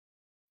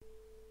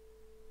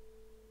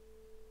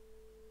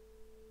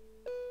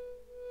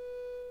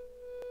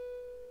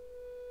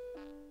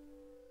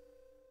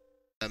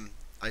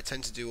I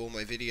tend to do all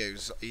my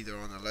videos either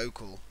on a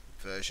local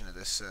version of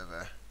this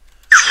server.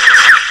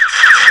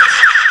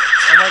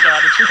 Oh my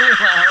god, it's really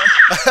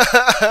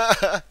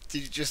loud.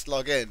 Did you just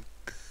log in?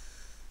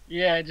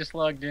 Yeah, I just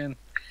logged in.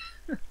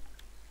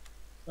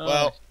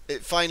 Well,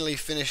 it finally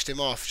finished him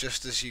off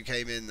just as you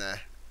came in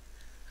there.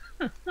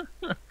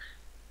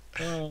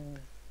 Oh.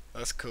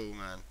 That's cool,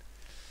 man.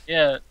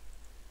 Yeah.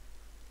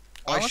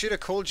 I should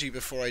have called you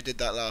before I did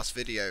that last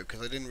video,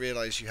 because I didn't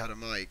realise you had a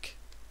mic.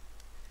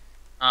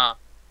 Ah.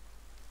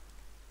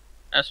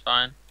 That's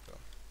fine.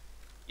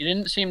 You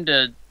didn't seem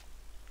to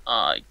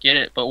get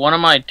it, but one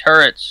of my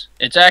turrets,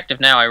 it's active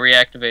now, I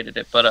reactivated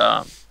it,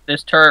 but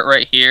this turret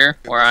right here,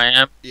 where I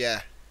am,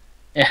 yeah,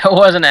 it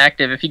wasn't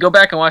active. If you go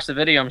back and watch the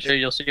video, I'm sure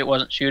you'll see it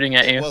wasn't shooting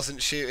at you. It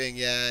wasn't shooting,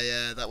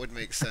 yeah, that would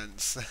make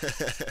sense.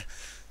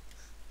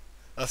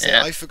 That's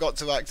Yeah. it, I forgot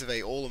to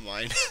activate all of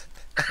mine.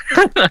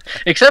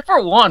 Except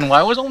for one.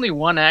 Why was only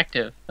one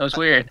active? That was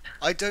weird.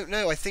 I don't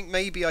know, I think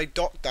maybe I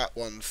docked that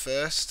one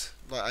first.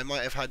 Like, I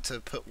might have had to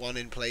put one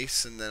in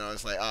place, and then I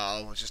was like,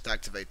 oh, I'll just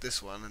activate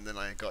this one, and then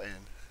I got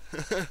in.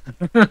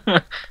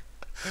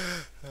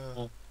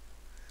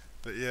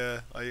 But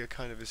yeah, I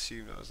kind of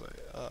assumed, I was like,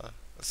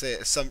 that's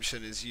it,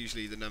 assumption is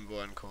usually the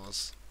 #1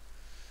 cause.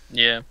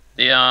 Yeah.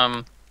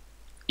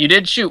 You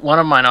did shoot one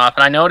of mine off,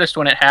 and I noticed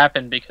when it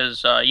happened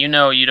because you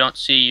don't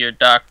see your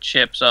docked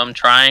ship's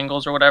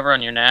triangles or whatever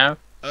on your nav.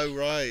 Oh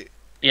right.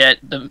 Yeah,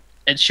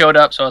 it showed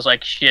up, so I was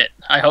like, shit.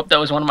 I hope that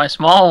was one of my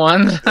small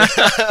ones.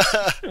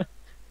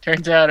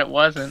 Turns out it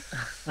wasn't.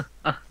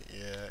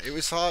 Yeah, it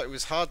was hard. It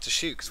was hard to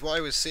shoot because what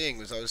I was seeing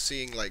was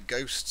like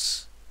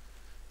ghosts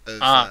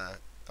of.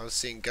 I was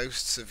seeing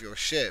ghosts of your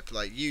ship.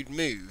 Like you'd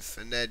move,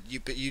 and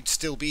but you'd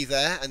still be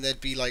there, and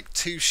there'd be like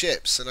 2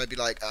 ships, and I'd be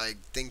like, I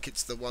think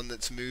it's the one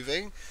that's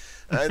moving,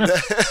 and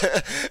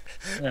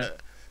Yeah.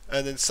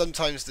 and then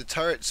sometimes the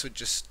turrets would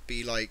just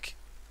be like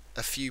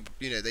a few.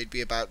 They'd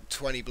be about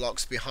 20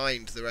 blocks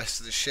behind the rest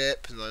of the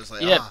ship, and I was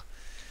like, Yeah.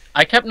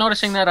 I kept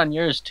noticing that on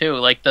yours too.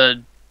 Like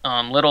the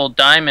little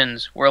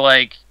diamonds were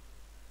like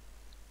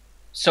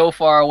so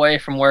far away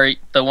from where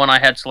the one I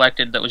had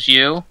selected that was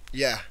you.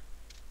 Yeah.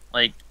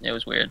 Like it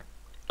was weird,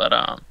 but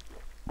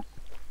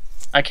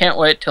I can't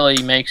wait till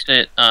he makes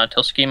it.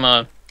 Till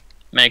Schema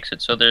makes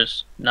it so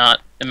there's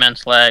not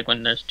immense lag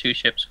when there's 2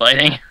 ships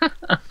fighting.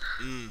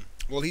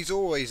 Well, he's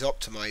always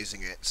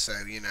optimizing it, so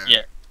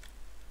Yeah.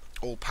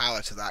 all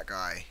power to that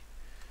guy.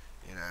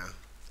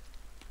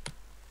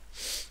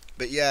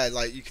 But yeah,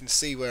 like you can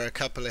see where a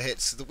couple of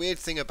hits. The weird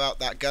thing about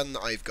that gun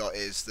that I've got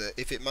is that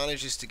if it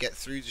manages to get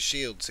through the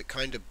shields, it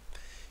kind of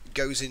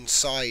goes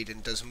inside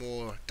and does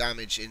more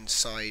damage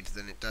inside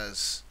than it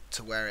does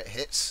to where it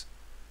hits,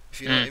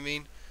 if you know what I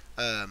mean.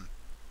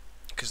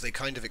 Because they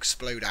kind of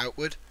explode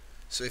outward.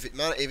 So if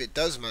it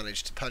does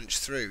manage to punch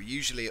through,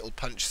 usually it'll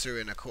punch through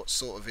in a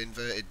sort of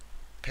inverted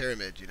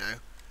pyramid,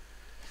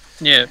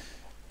 Yeah.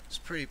 It's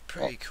pretty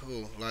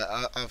cool. Like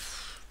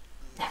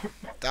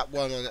that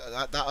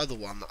other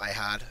one that I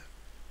had,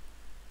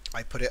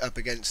 I put it up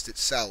against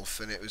itself,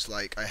 and it was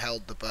like I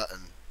held the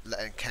button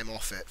and came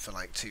off it for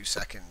like 2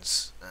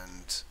 seconds,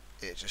 and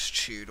it just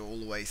chewed all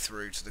the way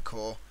through to the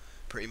core.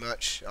 Pretty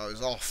much, I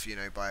was off,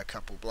 by a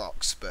couple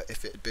blocks. But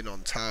if it had been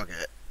on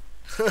target,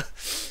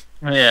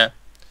 Yeah.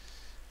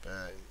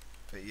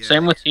 But yeah.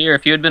 Same with here.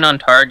 If you had been on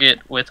target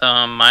with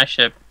my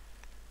ship,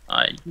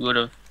 you would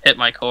have hit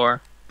my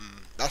core.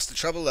 That's the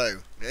trouble,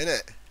 though, isn't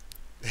it?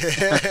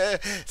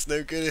 It's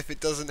no good if it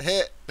doesn't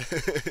hit.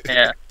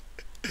 Yeah.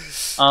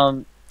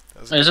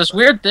 There's this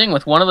weird thing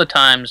with one of the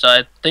times.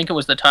 I think it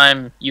was the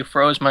time you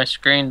froze my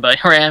screen by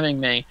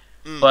ramming me,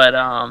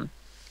 but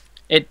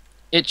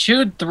it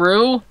chewed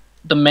through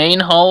the main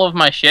hull of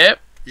my ship.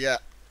 Yeah.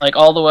 Like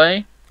all the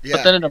way. Yeah.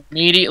 But then it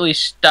immediately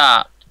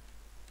stopped.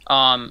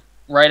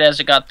 Right as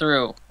it got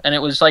through, and it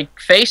was like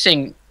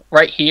facing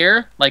right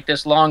here, like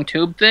this long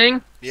tube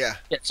thing. Yeah.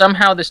 Yet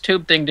somehow this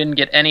tube thing didn't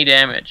get any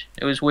damage.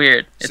 It was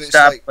weird. It So it's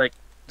stopped like.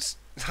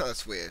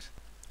 That's weird.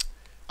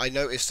 I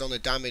noticed on a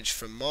damage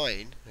from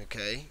mine,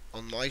 okay,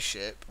 on my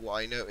ship, what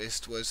I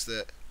noticed was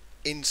that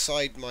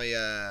inside my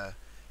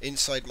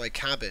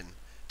cabin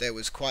there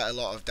was quite a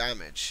lot of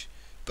damage,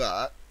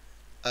 but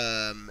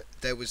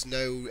there was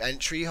no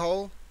entry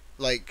hole.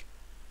 Like,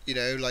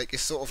 like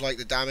it's sort of like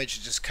the damage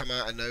had just come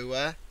out of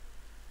nowhere.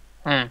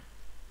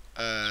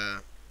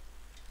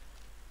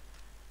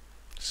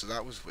 So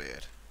that was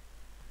weird.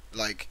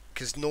 Like,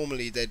 because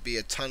normally there'd be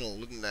a tunnel,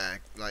 wouldn't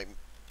there? Like,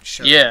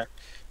 Yeah.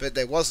 But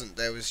there wasn't.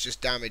 There was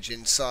just damage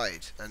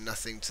inside and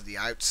nothing to the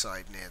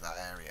outside near that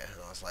area.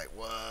 And I was like,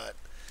 what?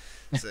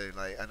 So,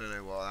 like, I don't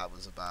know what that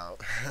was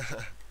about.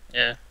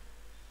 Yeah.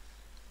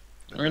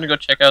 We're gonna go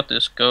check out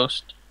this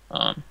ghost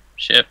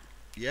ship.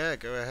 Yeah,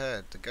 go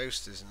ahead. The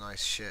Ghost is a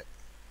nice ship.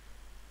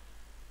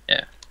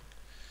 Yeah.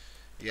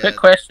 Yeah. Quick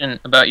question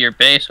about your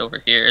base over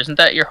here. Isn't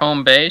that your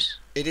home base?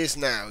 It is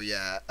now,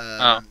 yeah.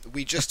 Oh.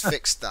 We just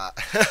fixed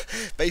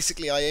that.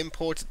 Basically, I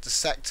imported the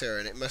sector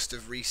and it must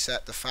have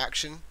reset the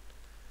faction.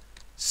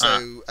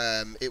 So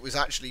it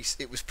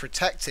was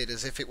protected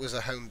as if it was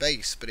a home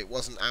base, but it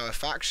wasn't our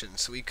faction,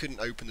 so we couldn't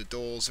open the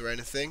doors or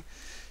anything.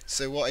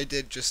 So what I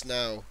did just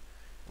now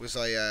was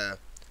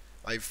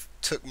I've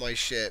took my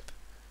ship,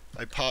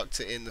 I parked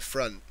it in the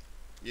front,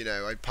 you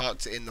know, I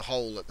parked it in the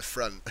hole at the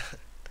front,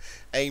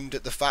 aimed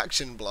at the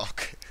faction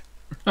block,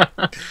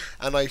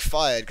 and I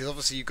fired, because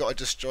obviously you've got to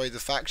destroy the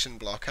faction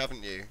block,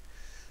 haven't you?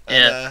 And,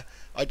 Yeah.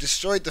 I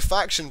destroyed the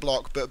faction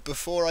block, but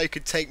before I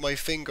could take my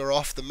finger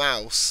off the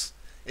mouse,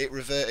 it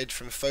reverted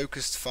from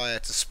focused fire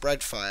to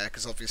spread fire,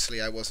 because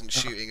obviously I wasn't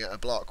shooting at a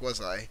block,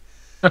 was I?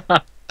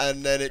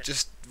 And then it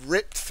just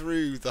ripped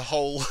through the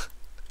whole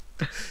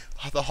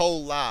the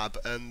whole lab,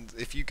 and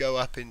if you go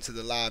up into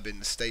the lab in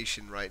the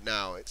station right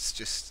now, it's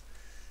just,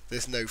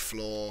 there's no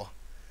floor,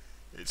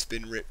 it's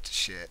been ripped to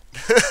shit.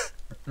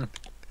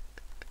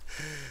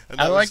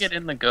 How do I get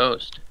in the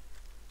Ghost?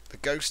 The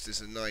Ghost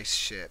is a nice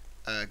ship.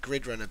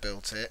 Gridrunner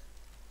built it.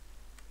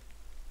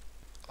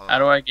 How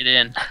do I get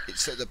in?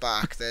 It's at the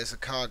back. There's a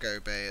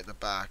cargo bay at the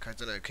back. I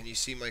don't know. Can you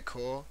see my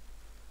core?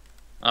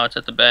 Oh, it's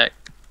at the back.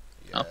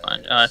 Yes. I'll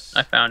find.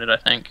 I found it. I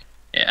think.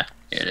 Yeah,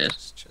 here it is.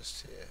 It's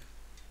just here.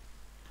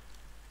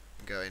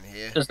 Go in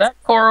here. Is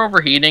that core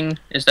overheating?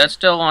 Is that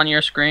still on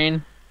your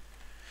screen?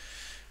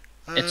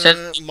 It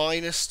says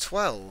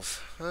 -12.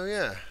 Oh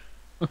yeah.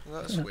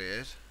 Well, that's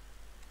weird.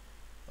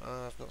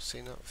 I've not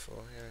seen that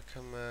before.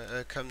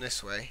 Yeah, come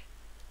this way.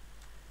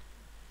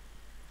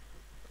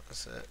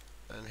 That's it.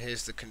 And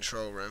here's the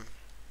control room.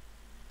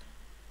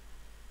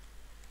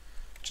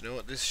 Do you know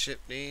what this ship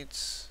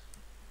needs?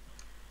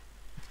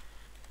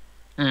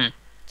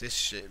 This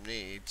ship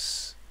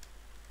needs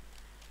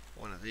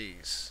one of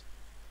these.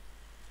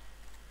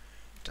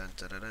 Dun,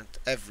 dun, dun, dun.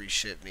 Every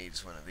ship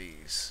needs one of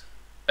these.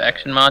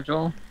 faction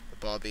module. The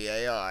Bobby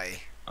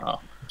AI.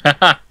 Oh.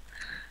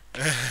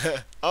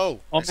 Oh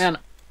Man.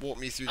 Walk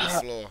me through the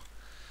floor.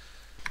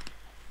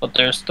 But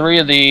there's 3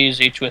 of these,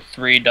 each with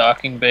 3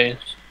 docking bays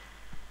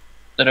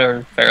that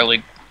are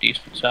fairly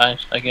decent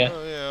size, I guess.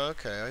 Oh yeah,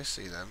 okay, I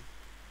see them.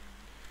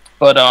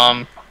 But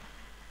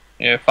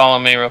yeah, follow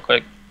me real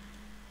quick.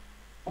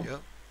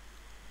 Yep.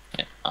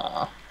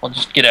 Yeah, we'll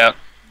just get out.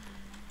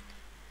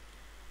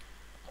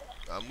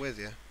 I'm with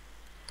you.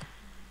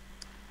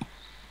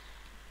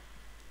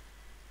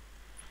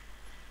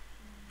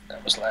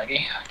 That was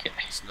laggy. Okay.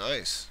 It's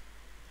nice.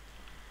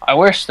 I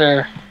wish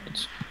there.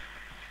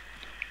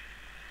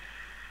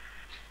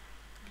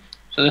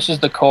 So this is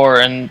the core,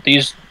 and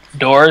these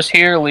doors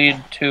here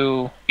lead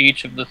to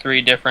each of the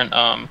 3 different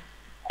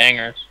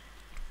hangars.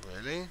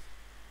 Really?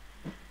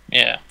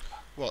 Yeah.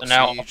 What? So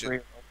now you all 3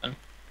 are open.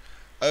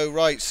 Oh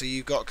right, so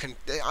you've got.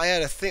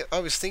 I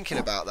was thinking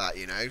about that,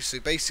 you know. So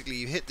basically,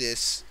 you hit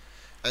this,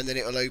 and then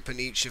it'll open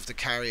each of the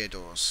carrier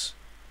doors.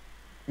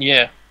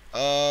 Yeah.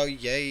 Oh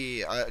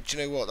yay! Do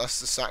you know what?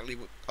 That's exactly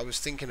what I was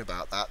thinking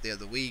about that the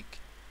other week,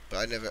 but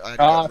I hadn't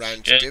got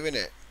around to doing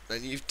it.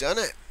 And you've done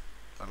it.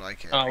 I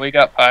like it. Oh, we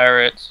got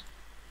pirates.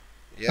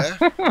 Yeah.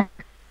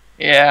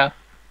 Yeah.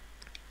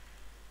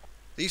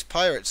 These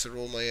pirates are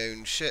all my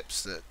own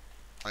ships that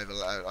I've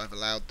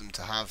allowed them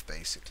to have,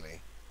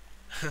 basically.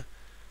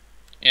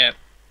 Yeah.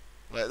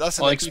 Like that's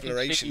an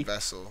exploration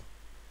vessel.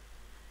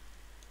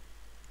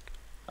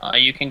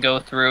 You can go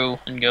through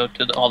and go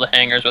to all the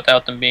hangars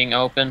without them being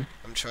open.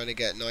 I'm trying to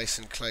get nice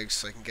and close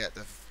so I can get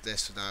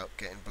this without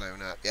getting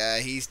blown up. Yeah,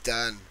 he's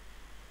done.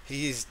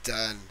 He is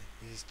done.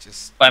 He's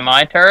just... By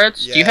my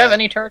turrets? Yeah. Do you have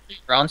any turrets of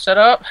your own set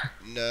up?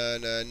 No,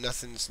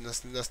 nothing,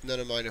 none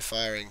of mine are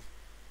firing.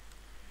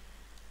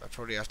 I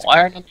probably have to...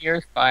 Why are none of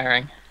yours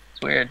firing?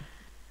 It's weird.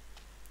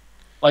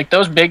 Like,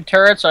 those big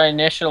turrets I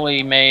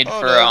initially made oh,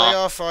 for... no, they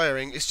are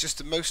firing. It's just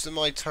that most of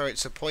my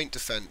turrets are point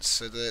defense,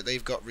 so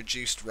they've got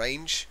reduced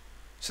range.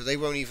 So they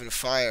won't even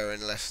fire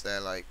unless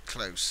they're, like,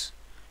 close.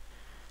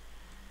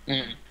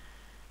 Mm.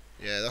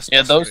 Yeah, that's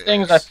those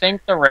things, I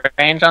think the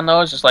range on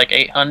those is like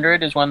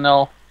 800 is when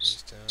they'll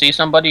see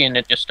somebody, and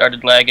it just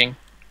started lagging.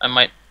 I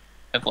might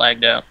have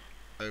lagged out.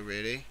 Oh,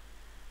 really?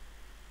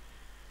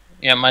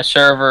 Yeah, my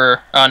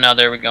server... Oh, no,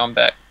 there we go, I'm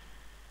back.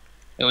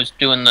 It was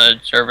doing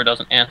the server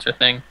doesn't answer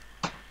thing.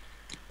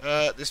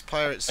 This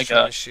pirate's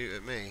trying to shoot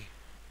at me.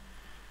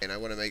 And I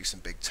want to make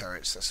some big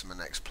turrets. That's my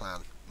next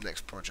plan,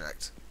 next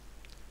project.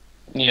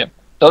 Yeah.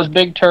 Those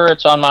big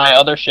turrets on my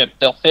other ship,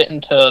 they'll fit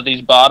into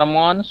these bottom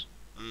ones.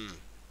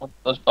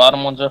 Those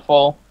bottom ones are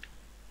full.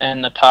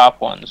 And the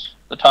top ones.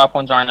 The top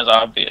ones aren't as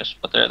obvious,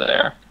 but they're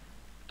there.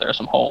 There are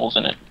some holes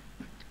in it.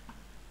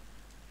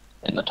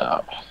 In the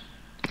top.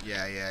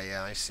 Yeah,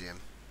 I see them.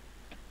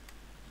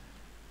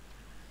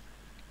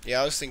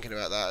 Yeah, I was thinking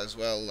about that as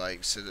well,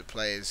 like, so that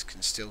players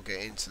can still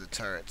get into the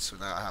turrets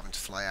without having to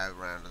fly out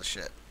around the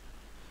ship.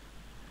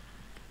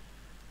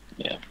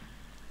 Yeah.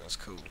 That's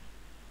cool.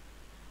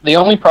 The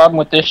only problem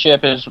with this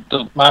ship is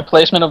my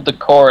placement of the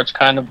core, it's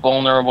kind of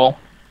vulnerable.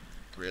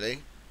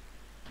 Really?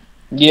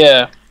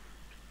 Yeah.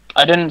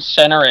 I didn't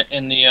center it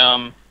in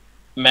the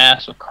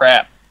mass of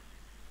crap.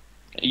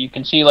 You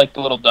can see like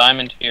the little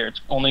diamond here. It's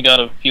only got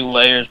a few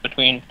layers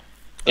between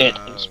it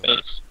and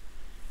space.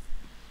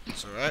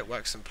 It's alright,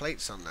 wax some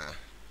plates on there.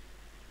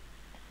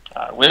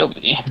 I will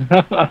be.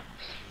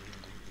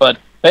 But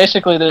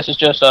basically, this is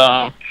just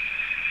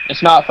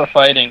it's not for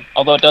fighting.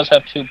 Although it does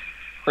have two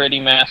pretty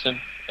massive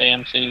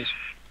AMCs.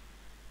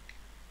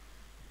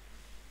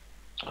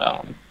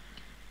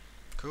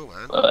 Cool,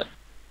 man. But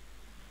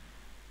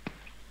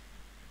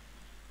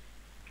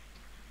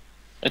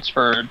it's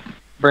for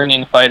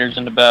bringing fighters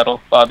into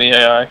battle. Bobby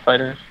AI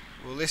fighters.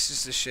 Well, this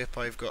is the ship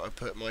I've got to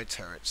put my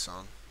turrets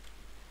on.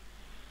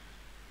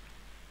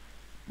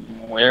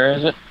 Where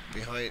is it?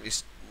 Behind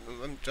this.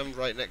 I'm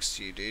right next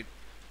to you, dude.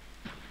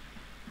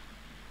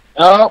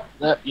 Oh,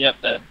 yep,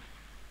 that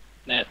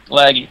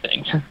laggy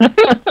thing.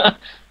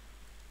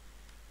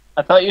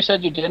 I thought you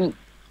said you didn't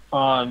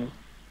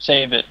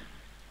save it,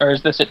 or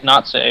is this it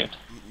not saved?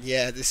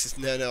 Yeah, this is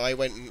no. I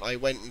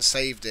went and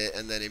saved it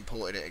and then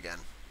imported it again.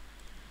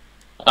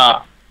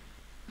 Ah.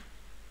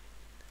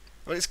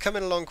 Well, it's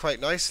coming along quite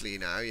nicely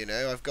now. You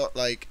know, I've got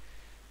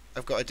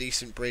a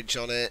decent bridge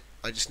on it.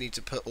 I just need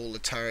to put all the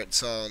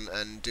turrets on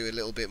and do a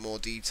little bit more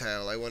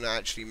detail. I want to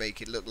actually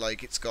make it look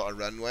like it's got a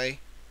runway.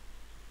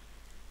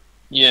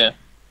 Yeah.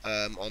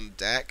 On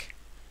deck,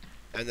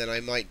 and then I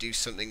might do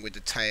something with the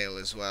tail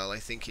as well. I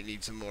think it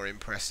needs a more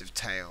impressive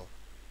tail,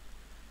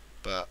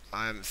 but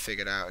I haven't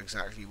figured out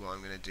exactly what I'm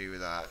going to do with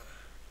that.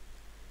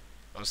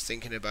 I was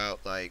thinking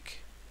about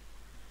like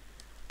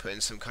putting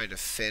some kind of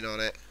fin on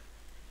it,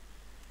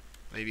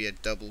 maybe a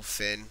double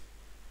fin.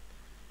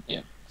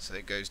 Yeah. So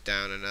it goes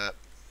down and up.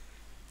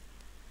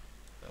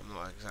 I'm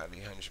not exactly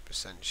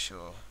 100%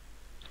 sure.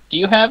 Do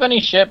you have any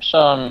ships?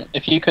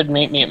 If you could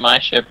meet me at my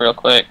ship real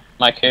quick,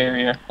 my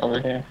carrier over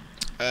here.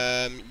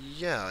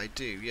 Yeah, I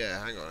do.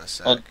 Yeah, hang on a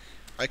sec. Oh.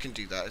 I can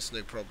do that. It's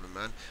no problem,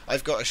 man.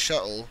 I've got a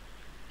shuttle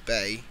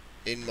bay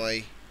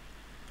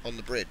on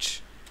the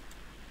bridge.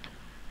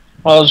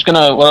 Well, I was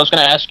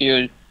gonna ask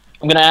you.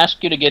 I'm gonna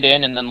ask you to get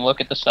in and then look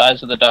at the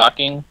size of the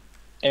docking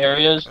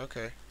areas.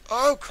 Okay.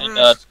 Oh, Christ!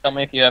 And tell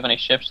me if you have any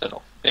ships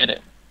that'll fit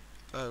it.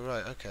 Oh,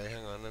 right. Okay,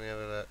 hang on. Let me have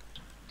a look.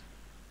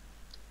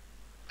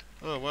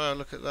 Oh, wow,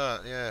 look at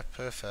that. Yeah,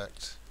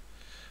 perfect.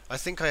 I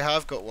think I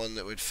have got one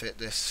that would fit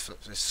this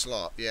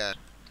slot. Yeah.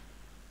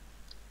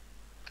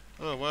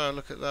 Oh, wow,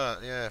 look at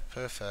that. Yeah,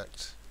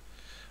 perfect.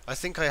 I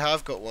think I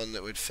have got one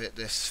that would fit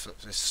this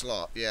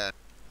slot. Yeah.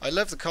 I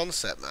love the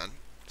concept, man.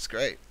 It's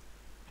great.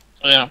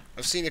 Yeah.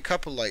 I've seen a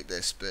couple like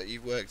this, but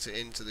you've worked it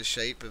into the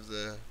shape of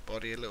the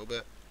body a little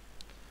bit.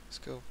 It's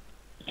cool.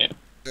 Yeah.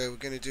 So we're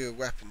going to do a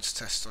weapons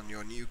test on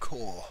your new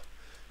core.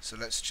 So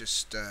let's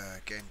just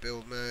get in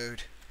build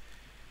mode.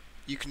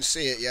 You can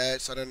see it, yeah?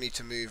 I don't need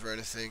to move or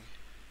anything.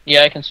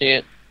 Yeah, I can see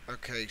it.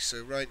 Okay,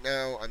 so right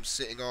now I'm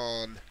sitting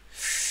on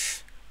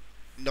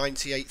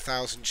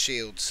 98,000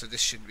 shields, so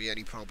this shouldn't be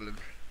any problem.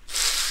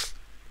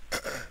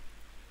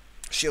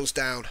 Shields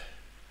down.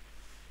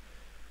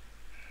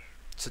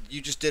 So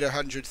you just did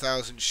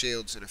 100,000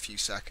 shields in a few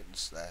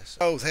seconds there. So.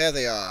 Oh, there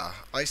they are.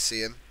 I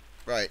see them.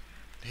 Right,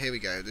 here we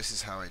go. This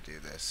is how I do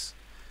this.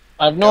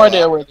 I have no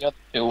idea where the other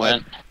two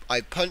went. I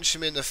punch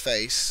him in the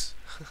face,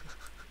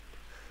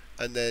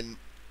 and then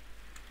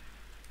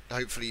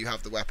hopefully you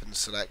have the weapons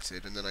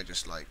selected, and then I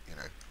just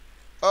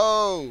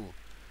oh,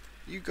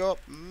 you got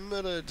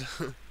murdered.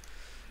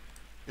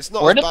 It's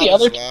not Where as did bad the as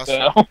other the two last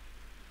go? one.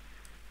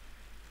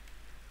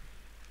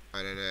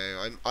 I don't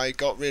know. I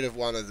got rid of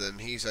one of them.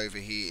 He's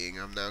overheating.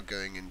 I'm now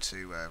going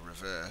into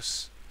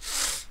reverse.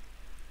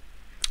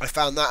 I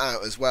found that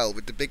out as well.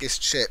 With the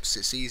biggest ships,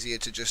 it's easier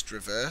to just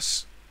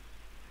reverse.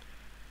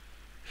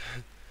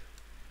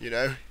 You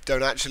know,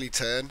 don't actually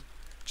turn.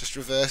 Just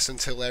reverse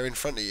until they're in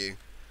front of you.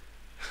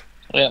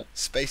 Yeah.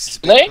 Space is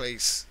a big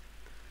place.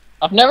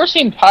 I've never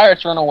seen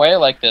pirates run away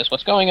like this.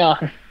 What's going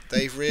on?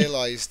 They've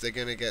realised they're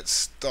going to get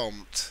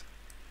stomped.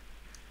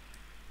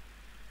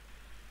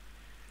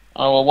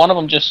 Oh, well, one of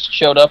them just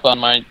showed up on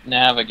my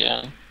nav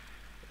again.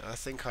 I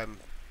think I'm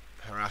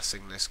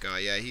harassing this guy.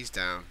 Yeah, he's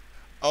down.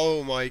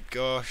 Oh my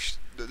gosh.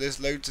 There's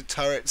loads of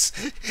turrets.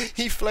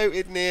 He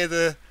floated near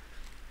the...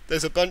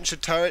 There's a bunch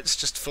of turrets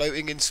just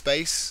floating in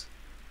space.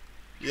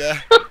 Yeah.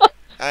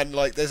 And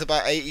like there's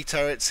about 80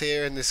 turrets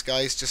here and this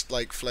guy's just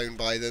like flown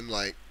by them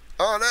like,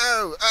 oh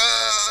no!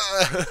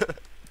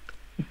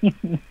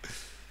 Ah!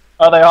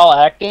 Are they all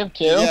active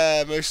too?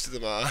 Yeah, most of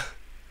them are.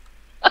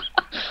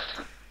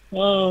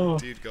 Oh.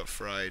 Dude got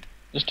fried.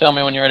 Just tell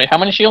me when you're ready. How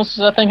many shields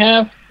does that thing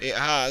have? It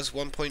has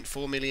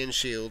 1.4 million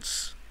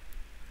shields.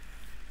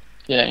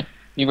 Okay.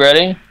 You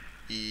ready?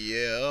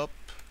 Yep.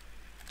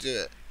 Do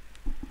it.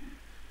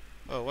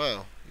 Oh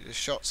wow, the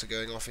shots are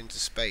going off into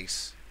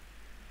space.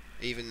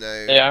 Even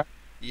though... They are?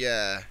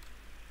 Yeah.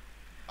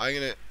 I'm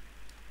gonna...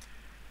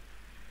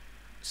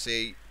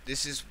 See,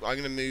 I'm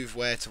gonna move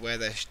where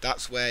they're...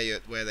 That's where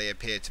they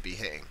appear to be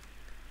hitting.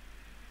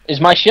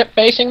 Is my ship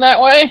facing that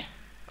way?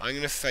 I'm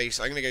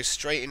gonna go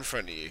straight in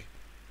front of you.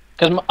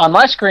 Because on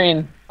my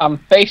screen, I'm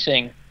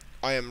facing.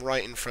 I am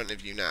right in front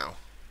of you now.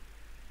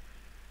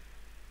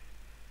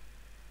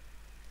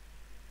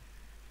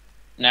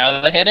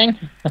 Now they're hitting?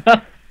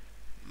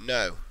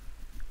 No.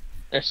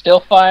 They're still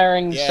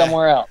firing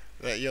somewhere else.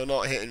 You're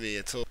not hitting me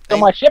at all. So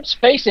my ship's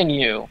facing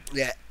you.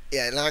 Yeah,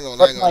 hang on.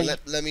 But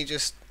Let me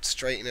just...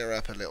 straighten her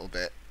up a little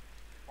bit.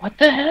 What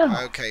the hell?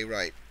 Okay,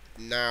 right.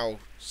 Now,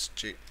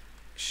 okay.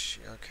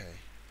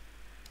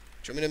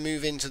 Do you want me to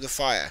move into the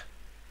fire?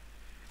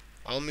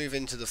 I'll move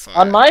into the fire.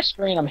 On my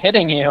screen, I'm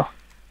hitting you.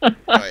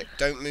 Right,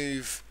 don't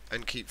move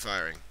and keep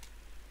firing.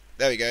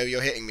 There we go,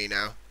 you're hitting me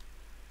now.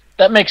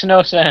 That makes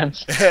no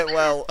sense.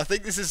 Well, I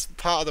think this is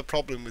part of the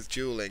problem with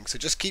dueling, so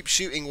just keep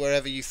shooting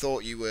wherever you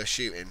thought you were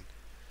shooting.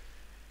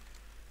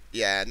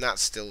 Yeah, and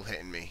that's still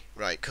hitting me.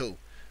 Right, cool.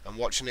 I'm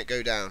watching it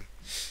go down.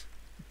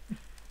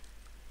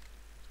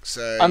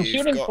 So I'm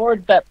shooting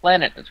towards that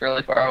planet that's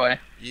really far away.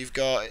 You've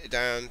got it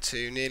down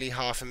to nearly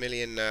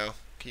 500,000 now.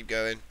 Keep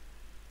going.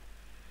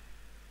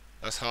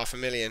 That's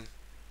 500,000.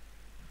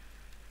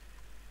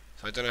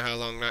 So I don't know how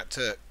long that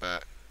took,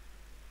 but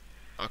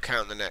I'll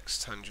count the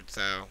next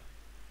 100,000.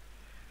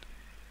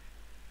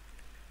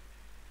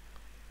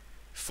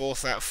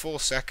 4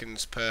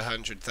 seconds per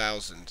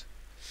 100,000.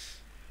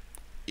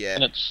 Yeah.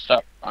 And it's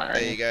stuck.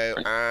 There you go.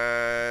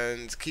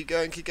 And keep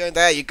going, keep going.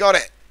 There, you got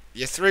it.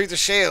 You're through the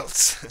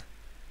shields.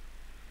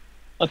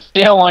 Let's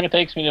see how long it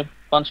takes me to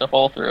punch a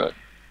hole through it.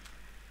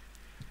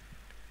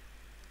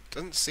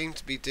 Doesn't seem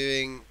to be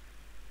doing...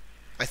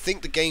 I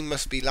think the game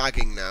must be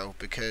lagging now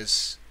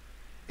because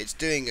it's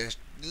doing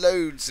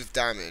loads of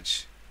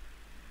damage.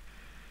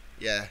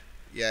 Yeah.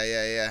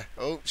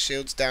 Oh,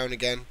 shield's down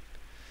again.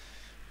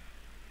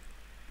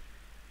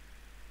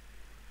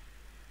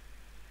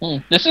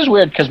 This is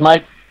weird because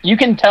you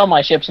can tell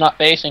my ship's not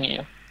facing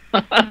you.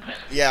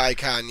 Yeah, I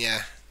can.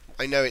 Yeah,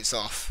 I know it's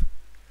off,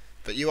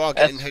 but you are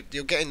getting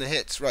you're getting the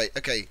hits. Right.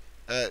 Okay.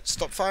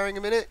 Stop firing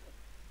a minute.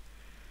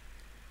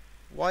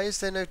 Why is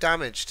there no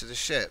damage to the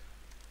ship?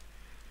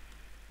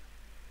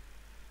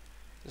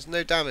 There's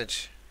no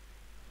damage.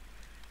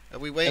 Are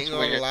we waiting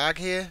on a lag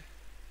here?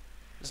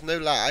 There's no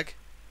lag.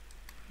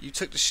 You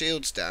took the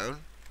shields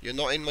down. You're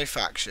not in my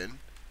faction.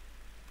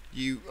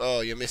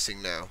 You're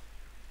missing now.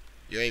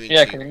 You're aiming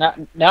yeah,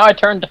 because now I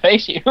turned to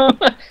face you.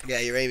 Yeah,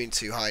 you're aiming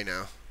too high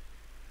now.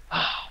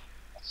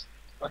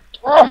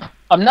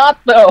 I'm not,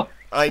 though.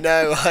 I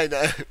know.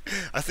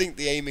 I think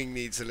the aiming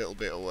needs a little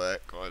bit of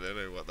work. I don't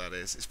know what that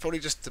is. It's probably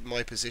just that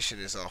my position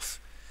is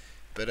off.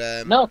 But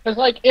no, because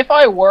like if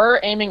I were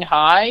aiming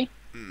high,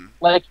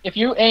 like if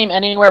you aim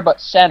anywhere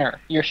but center,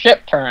 your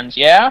ship turns.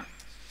 Yeah.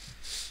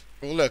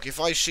 Well, look, if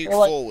I shoot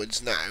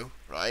forwards now,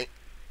 right?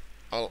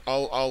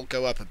 I'll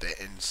go up a bit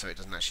and so it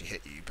doesn't actually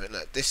hit you. But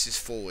look, this is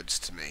forwards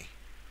to me.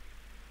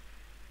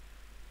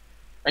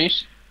 Are you?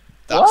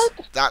 What?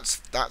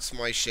 That's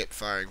my ship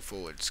firing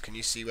forwards. Can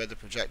you see where the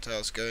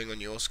projectile's going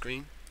on your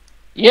screen?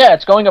 Yeah,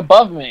 it's going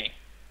above me.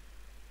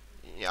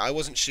 Yeah, I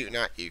wasn't shooting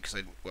at you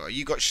because well,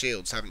 you got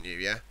shields, haven't you?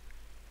 Yeah.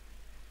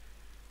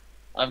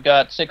 I've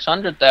got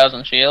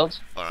 600,000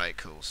 shields. All right,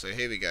 cool. So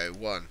here we go.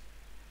 1.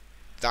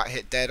 That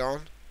hit dead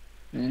on.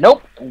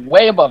 Nope,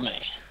 way above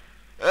me.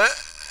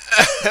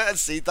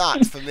 See,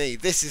 that's for me.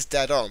 This is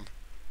dead on.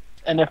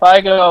 And if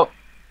I go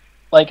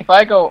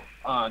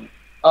on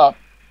up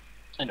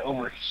and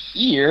over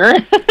here,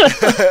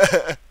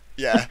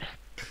 yeah,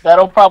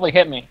 that'll probably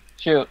hit me.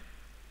 Shoot.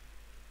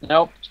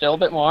 Nope, still a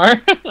bit more.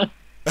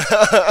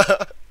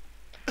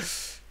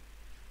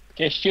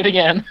 Okay, shoot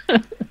again.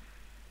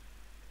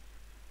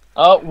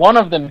 Oh, one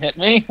of them hit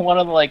me. One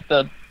of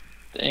the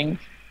things.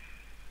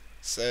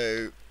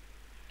 So.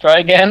 Try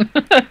again.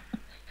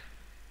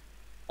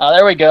 Oh,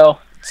 there we go.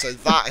 So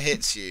that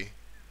hits you.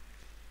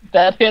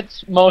 That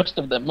hits most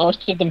of them.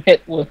 Most of them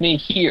hit with me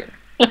here.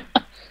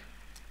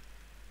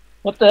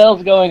 What the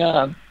hell's going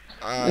on?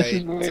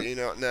 I do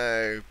not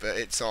know, but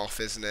it's off,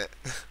 isn't it?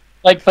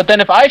 But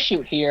then if I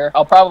shoot here,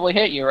 I'll probably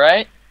hit you,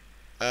 right?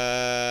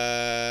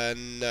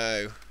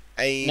 No.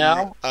 Aim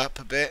no? up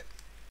a bit.